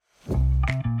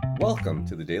Welcome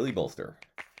to the Daily Bolster.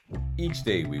 Each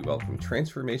day we welcome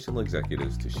transformational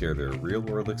executives to share their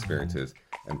real-world experiences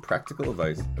and practical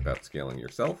advice about scaling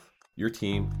yourself, your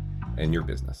team, and your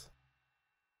business.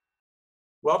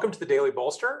 Welcome to the Daily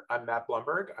Bolster. I'm Matt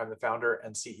Blumberg. I'm the founder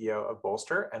and CEO of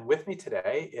Bolster. And with me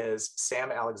today is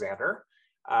Sam Alexander.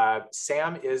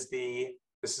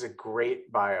 This is a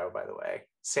great bio, by the way.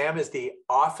 Sam is the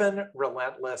often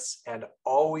relentless and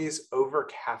always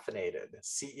over-caffeinated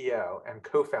CEO and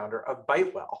co-founder of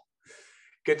bitewell.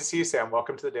 Good to see you, Sam.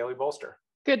 Welcome to the Daily Bolster.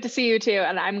 Good to see you too.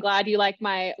 And I'm glad you like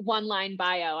my one-line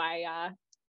bio. I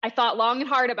thought long and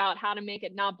hard about how to make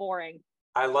it not boring.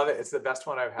 I love it. It's the best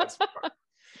one I've had so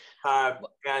far.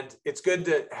 And it's good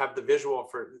to have the visual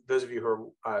for those of you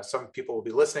who are, some people will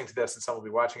be listening to this and some will be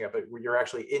watching it, but you're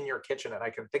actually in your kitchen and I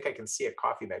can see a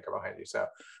coffee maker behind you. So.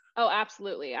 Oh,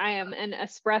 absolutely. I am an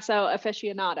espresso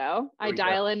aficionado. I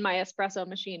dial in my espresso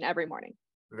machine every morning.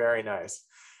 Very nice.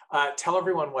 Tell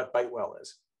everyone what bitewell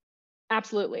is.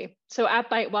 Absolutely. So at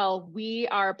bitewell, we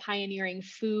are pioneering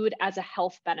food as a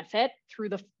health benefit through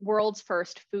the world's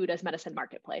first food as medicine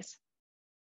marketplace.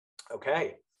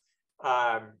 Okay.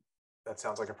 That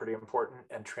sounds like a pretty important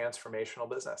and transformational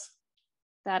business.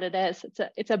 That it is.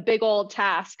 It's a big old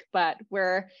task, but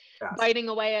we're biting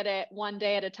away at it one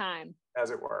day at a time. As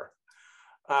it were.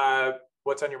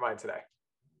 What's on your mind today?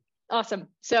 Awesome.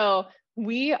 So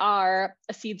we are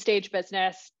a seed stage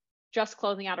business, just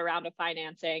closing out a round of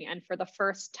financing, and for the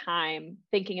first time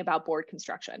thinking about board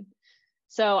construction.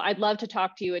 So I'd love to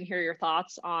talk to you and hear your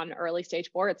thoughts on early stage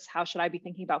boards. How should I be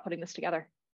thinking about putting this together?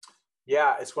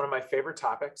 Yeah, it's one of my favorite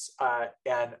topics.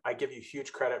 And I give you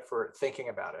huge credit for thinking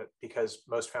about it because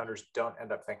most founders don't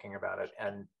end up thinking about it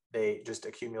and they just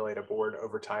accumulate a board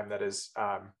over time that is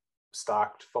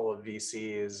stocked full of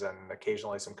VCs and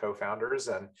occasionally some co-founders.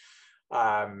 And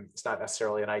it's not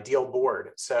necessarily an ideal board.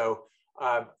 So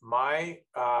my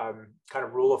kind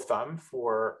of rule of thumb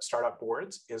for startup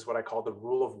boards is what I call the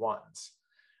rule of ones.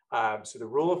 So the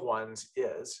rule of ones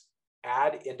is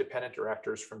add independent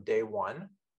directors from day one,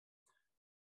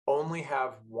 only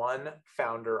have one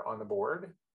founder on the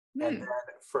board, and then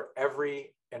for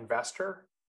every investor,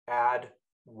 add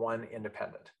one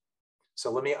independent.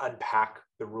 So let me unpack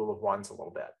the rule of ones a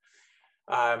little bit.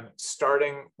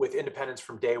 Starting with independence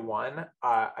from day one,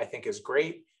 I think is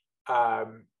great.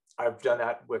 I've done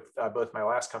that with both my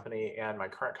last company and my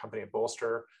current company at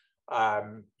Bolster.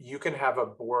 You can have a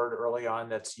board early on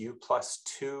that's you plus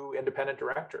two independent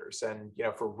directors. And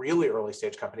for really early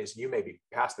stage companies, you may be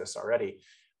past this already,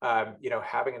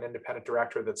 having an independent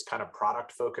director that's kind of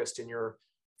product focused in your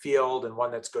field and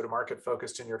one that's go-to-market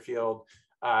focused in your field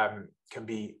can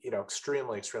be,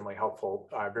 extremely, extremely helpful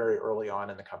very early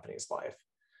on in the company's life.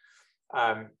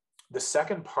 The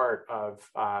second part of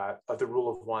the rule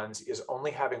of ones is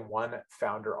only having one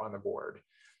founder on the board.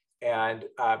 And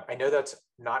I know that's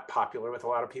not popular with a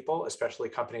lot of people, especially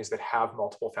companies that have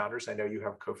multiple founders. I know you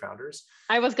have co-founders.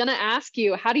 I was going to ask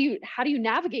you, how do you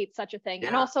navigate such a thing? Yeah.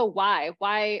 And also why?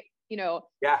 Why,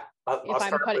 Yeah, I'll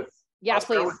start with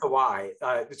the why.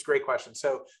 It's a great question.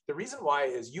 So the reason why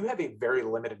is you have a very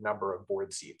limited number of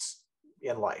board seats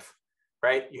in life,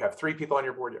 right? You have 3 people on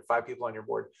your board, you have 5 people on your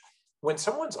board. When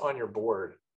someone's on your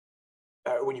board,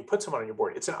 when you put someone on your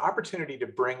board, it's an opportunity to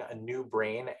bring a new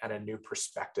brain and a new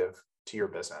perspective to your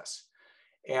business.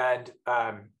 And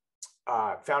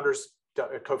co-founders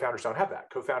don't have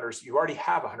that. Co-founders, you already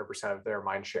have 100% of their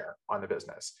mind share on the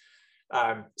business.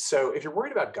 So if you're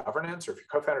worried about governance or if your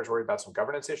co-founders worried about some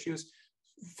governance issues,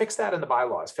 fix that in the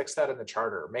bylaws, fix that in the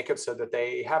charter, make it so that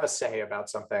they have a say about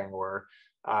something or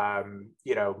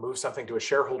move something to a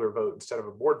shareholder vote instead of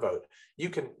a board vote. You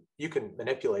can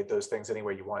manipulate those things any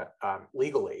way you want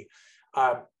legally.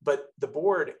 But the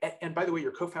board, and by the way,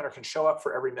 your co-founder can show up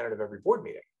for every minute of every board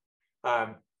meeting.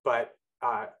 But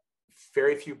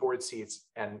very few board seats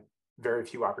and very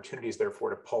few opportunities, therefore,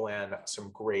 to pull in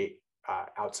some great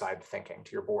outside thinking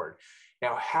to your board.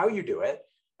 Now, how you do it,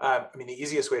 the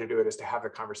easiest way to do it is to have the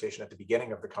conversation at the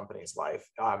beginning of the company's life.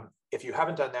 If you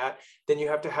haven't done that, then you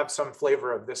have to have some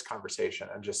flavor of this conversation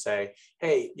and just say,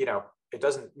 hey, it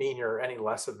doesn't mean you're any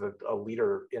less of a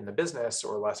leader in the business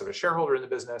or less of a shareholder in the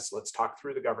business. Let's talk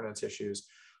through the governance issues.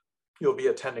 You'll be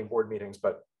attending board meetings,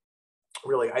 but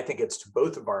really, I think it's to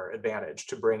both of our advantage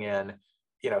to bring in,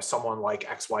 someone like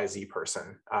XYZ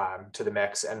person to the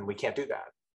mix, and we can't do that.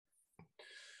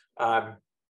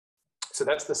 So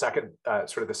that's the second,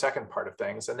 the second part of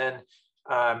things. And then,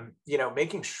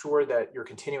 making sure that you're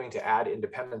continuing to add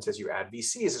independence as you add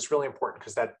VCs is really important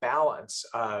because that balance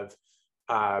of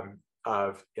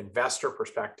investor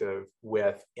perspective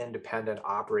with independent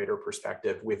operator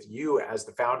perspective with you as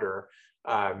the founder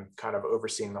kind of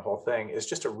overseeing the whole thing is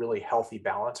just a really healthy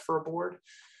balance for a board.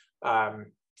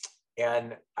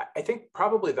 And I think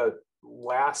probably the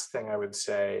last thing I would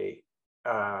say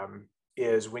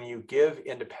is when you give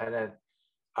independent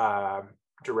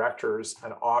directors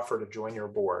an offer to join your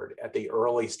board at the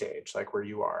early stage, like where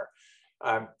you are,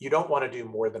 you don't want to do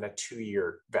more than a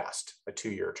 2-year vest, a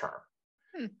 2-year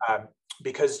term,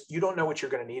 because you don't know what you're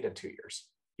going to need in 2 years.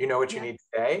 You know what you need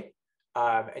today,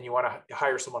 and you want to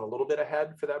hire someone a little bit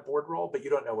ahead for that board role, but you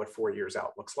don't know what 4 years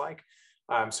out looks like.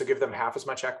 So give them half as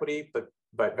much equity,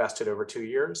 but vested over 2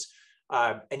 years,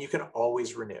 and you can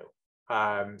always renew.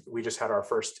 We just had our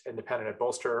first independent at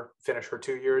Bolster finish her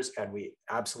 2 years, and we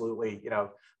absolutely,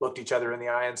 looked each other in the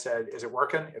eye and said, "Is it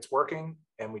working?" It's working,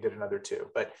 and we did another 2.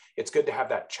 But it's good to have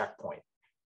that checkpoint.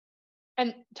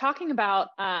 And talking about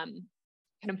kind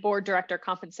of board director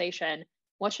compensation,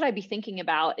 what should I be thinking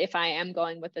about if I am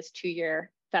going with this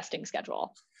 2-year vesting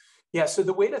schedule? Yeah. So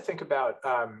the way to think about,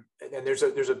 and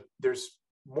there's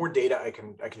more data I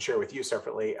can share with you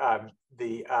separately.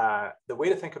 The way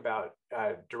to think about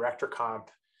director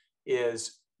comp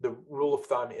is, the rule of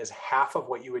thumb is half of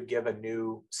what you would give a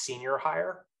new senior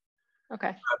hire.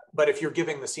 Okay. But if you're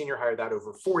giving the senior hire that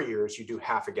over 4 years, you do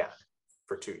half again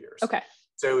for 2 years. Okay.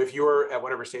 So if you're at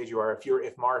whatever stage you are,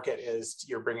 if market is,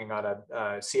 you're bringing on a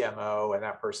CMO and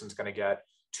that person's going to get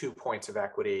 2 points of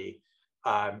equity,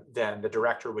 then the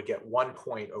director would get 1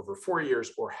 point over 4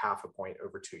 years or half a point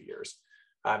over 2 years.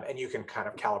 And you can kind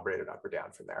of calibrate it up or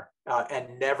down from there.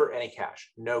 And never any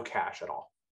cash, no cash at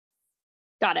all.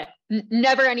 Got it.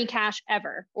 Never any cash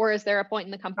ever. Or is there a point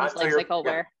in the company's life cycle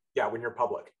where? Yeah, when you're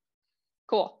public.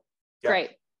 Cool. Yeah.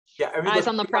 Great. Yeah. I mean, eyes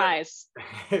on the prize.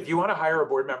 If you want to hire a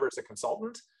board member as a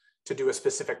consultant to do a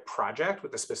specific project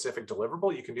with a specific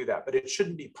deliverable, you can do that, but it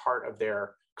shouldn't be part of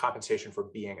their compensation for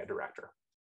being a director.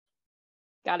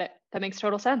 Got it. That makes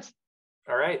total sense.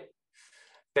 All right.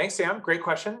 Thanks, Sam. Great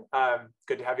question.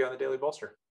 Good to have you on the Daily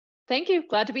Bolster. Thank you.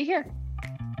 Glad to be here.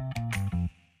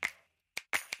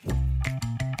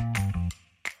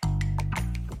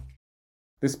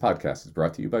 This podcast is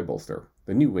brought to you by Bolster,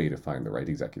 the new way to find the right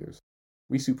executives.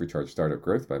 We supercharge startup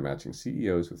growth by matching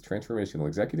CEOs with transformational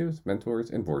executives,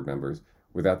 mentors, and board members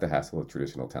without the hassle of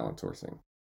traditional talent sourcing.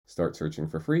 Start searching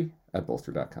for free at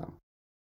bolster.com.